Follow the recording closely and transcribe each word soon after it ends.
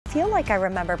feel like I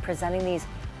remember presenting these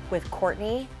with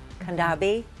Courtney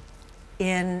Kandabi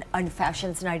in a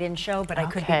Fashions Night In show, but I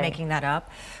could be making that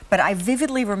up. But I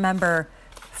vividly remember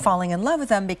falling in love with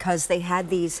them because they had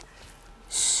these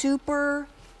super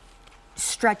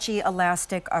stretchy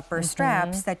elastic upper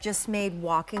straps that just made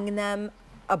walking in them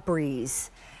a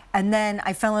breeze. And then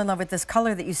I fell in love with this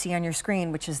color that you see on your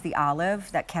screen, which is the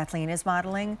olive that Kathleen is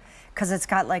modeling, because it's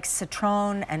got like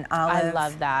citron and olive. I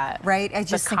love that. Right? I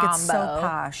just think it's so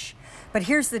posh. But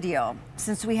here's the deal.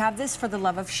 Since we have this For the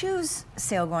Love of Shoes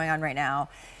sale going on right now,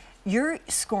 you're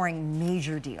scoring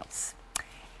major deals.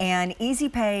 And Easy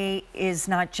Pay is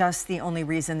not just the only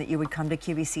reason that you would come to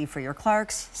QVC for your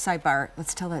Clarks. Sidebar,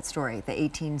 let's tell that story, the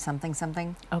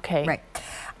 18-something. Okay. Right.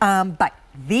 But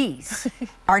these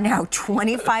are now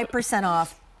 25%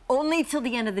 off only till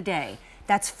the end of the day.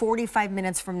 That's 45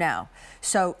 minutes from now.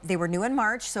 So they were new in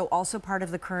March, so also part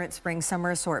of the current spring-summer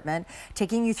assortment,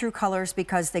 taking you through colors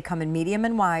because they come in medium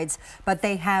and wides, but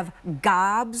they have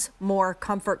gobs more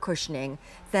comfort cushioning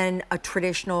than a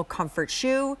traditional comfort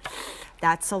shoe.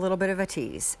 That's a little bit of a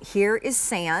tease. Here is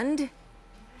sand,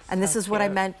 and this is what I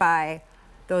meant by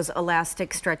those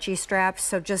elastic stretchy straps,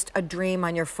 so just a dream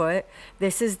on your foot.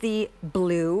 This is the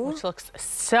blue. Which looks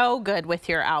so good with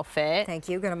your outfit. Thank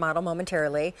you, gonna model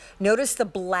momentarily. Notice the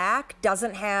black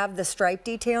doesn't have the stripe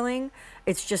detailing.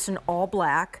 It's just an all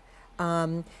black.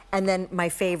 And then my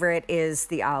favorite is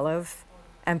the olive.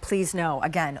 And please know,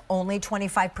 again, only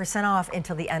 25% off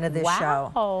until the end of this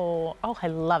show. Oh, I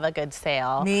love a good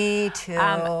sale. Me too.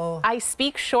 I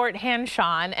speak shorthand,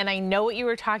 Sean, and I know what you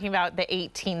were talking about, the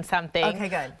 18-something. Okay,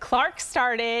 good. Clarks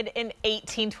started in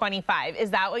 1825. Is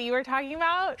that what you were talking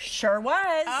about? Sure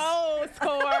was. Oh,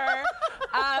 score.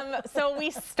 So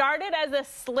we started as a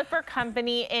slipper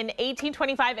company in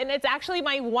 1825, and it's actually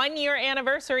my 1-year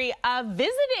anniversary of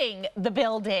visiting the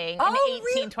building in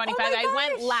 1825. Oh I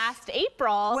went last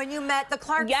April. When you met the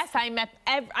Clarks? Yes, I met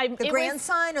the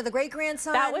grandson or the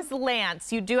great-grandson? That was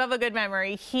Lance. You do have a good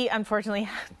memory. He unfortunately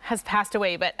has passed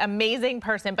away, but amazing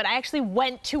person. But I actually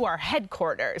went to our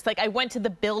headquarters. Like I went to the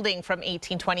building from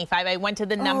 1825. I went to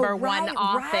the number one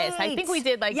office. I think we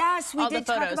did like all the photos.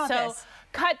 Talk about this.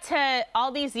 Cut to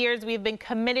all these years, we've been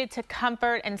committed to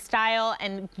comfort and style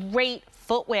and great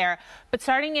footwear. But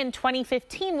starting in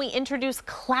 2015, we introduced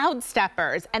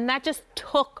Cloudsteppers, and that just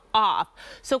took off.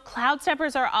 So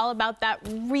Cloudsteppers are all about that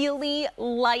really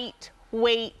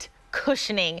lightweight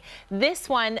cushioning. This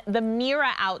one, the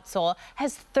Mira outsole,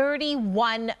 has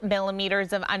 31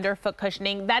 millimeters of underfoot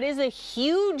cushioning. That is a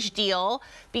huge deal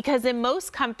because in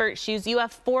most comfort shoes, you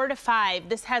have 4 to 5.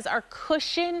 This has our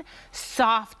cushion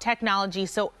soft technology.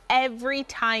 So every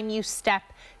time you step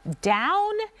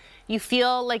down, you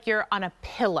feel like you're on a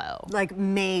pillow. Like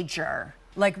major,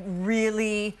 like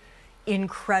really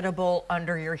incredible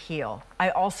under your heel.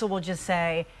 I also will just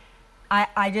say,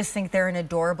 I just think they're an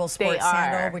adorable sports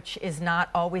sandal, which is not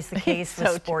always the case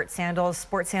with sports sandals.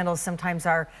 Sports sandals sometimes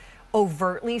are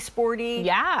overtly sporty,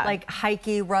 like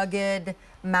hikey, rugged,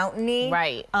 mountainy.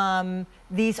 Right.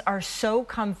 These are so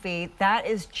comfy. That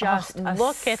is just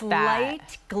a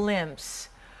slight glimpse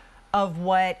of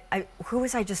what, who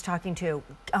was I just talking to?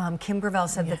 Kim Gravel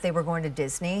said that they were going to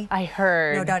Disney. I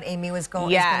heard. No doubt Amy was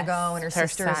going, is going to go, and her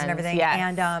sisters and everything.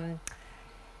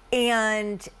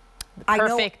 And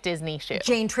perfect Disney shoe.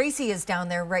 Jane Tracy is down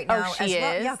there right now as well.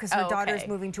 Yeah, because her daughter's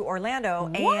moving to Orlando.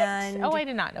 What? And I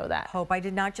did not know that. Hope I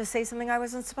did not just say something I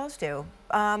wasn't supposed to.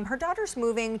 Her daughter's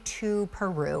moving to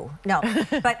Peru. No,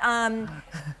 but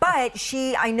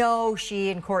I know she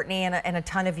and Courtney and a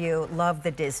ton of you love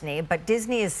the Disney, but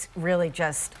Disney is really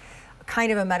just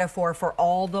kind of a metaphor for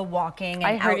all the walking and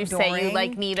I heard you outdooring. say you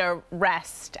like need a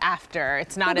rest after.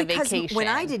 It's not a vacation. When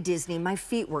I did Disney, my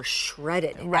feet were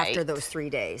shredded after those 3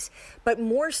 days. But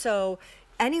more so,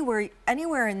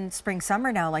 anywhere in spring,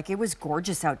 summer now, like it was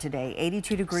gorgeous out today.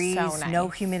 82 degrees, no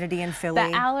humidity in Philly.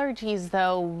 The allergies,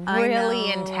 though,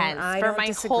 really intense. For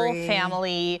my whole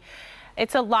family,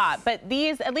 it's a lot. But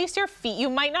these, at least your feet, you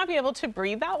might not be able to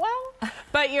breathe that well,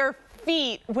 but your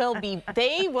feet will be,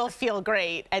 they will feel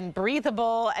great and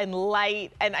breathable and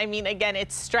light. And I mean, again,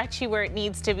 it's stretchy where it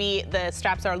needs to be. The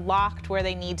straps are locked where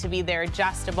they need to be. They're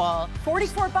adjustable.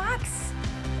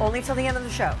 $44, only till the end of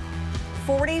the show.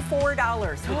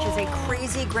 $44, which is a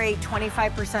crazy great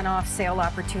 25% off sale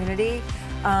opportunity.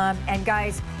 And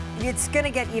guys, it's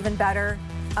gonna get even better.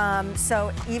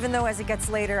 So even though as it gets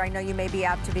later, I know you may be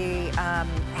apt to be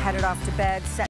headed off to bed.